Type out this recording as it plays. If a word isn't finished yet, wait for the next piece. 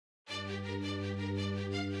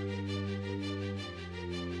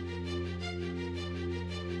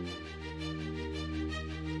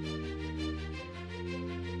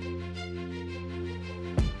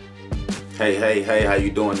Hey, how you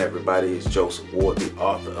doing, everybody? It's Joseph Ward, the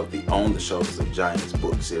author of the On the Shoulders of Giants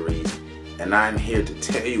book series, and I'm here to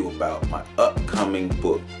tell you about my upcoming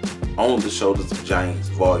book, On the Shoulders of Giants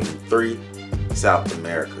Volume 3, South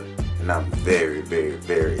America. And I'm very,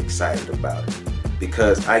 very excited about it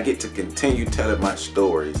because I get to continue telling my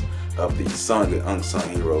stories of the sung and unsung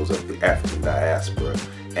heroes of the African diaspora.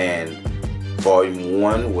 And Volume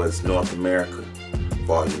 1 was North America,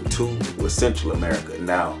 Volume 2 was Central America.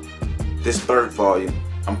 Now, this third volume,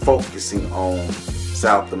 I'm focusing on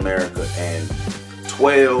South America and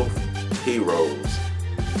 12 heroes,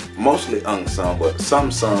 mostly unsung, but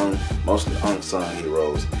some sung, mostly unsung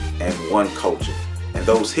heroes, and one culture. And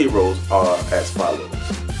those heroes are as follows.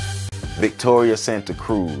 Victoria Santa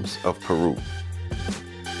Cruz of Peru.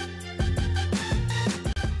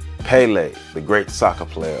 Pele, the great soccer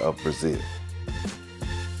player of Brazil.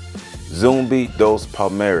 Zumbi dos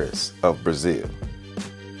Palmares of Brazil.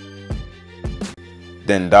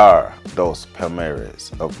 Dandara dos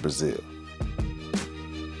Palmares of Brazil.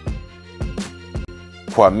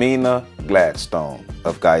 Quamina Gladstone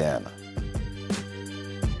of Guyana.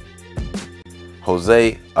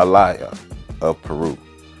 Olaya of Peru.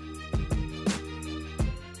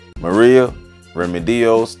 María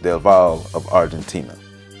Remedios del Valle of Argentina.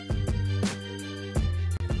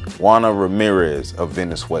 Juana Ramirez of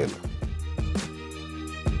Venezuela.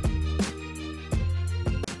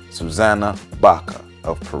 Susana Baca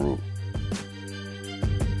of Peru.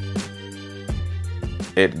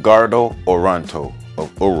 Edgardo Oranto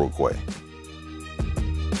of Uruguay.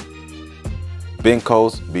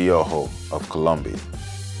 Benkos Bioho of Colombia.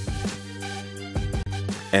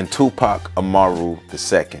 And Tupac Amaru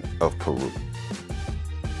II of Peru.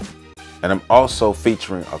 And I'm also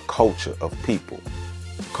featuring a culture of people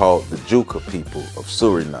called the Ndyuka People of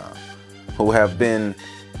Suriname, who have been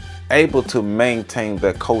able to maintain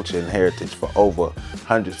their culture and heritage for over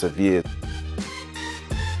hundreds of years.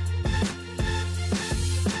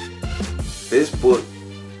 This book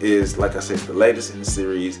is, like I said, the latest in the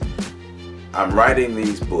series. I'm writing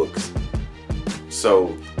these books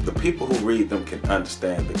so the people who read them can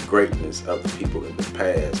understand the greatness of the people in the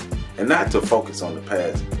past, and not to focus on the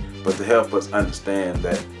past, but to help us understand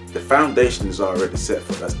that the foundation is already set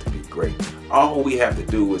for us to be great. All we have to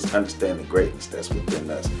do is understand the greatness that's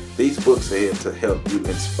within us. These books are here to help you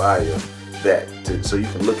inspire that, so you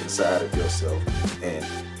can look inside of yourself and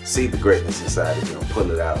see the greatness inside of you and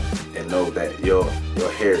pull it out and know that your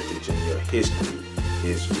heritage and your history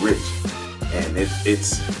is rich, and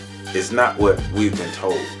it's not what we've been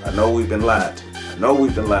told. I know we've been lied to.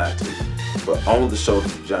 But On the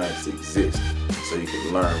Shoulders of Giants exists so you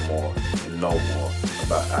can learn more and know more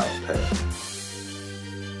about our past.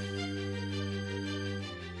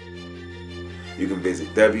 You can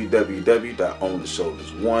visit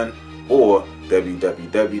www.ontheshoulders1 or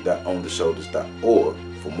www.ontheshoulders.org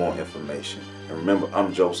for more information. And remember,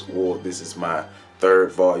 I'm Joseph Ward. This is my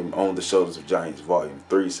third volume, On the Shoulders of Giants, Volume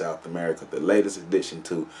 3, South America, the latest addition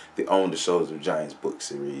to the On the Shoulders of Giants book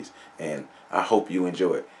series. And I hope you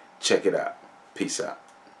enjoy it. Check it out. Peace out.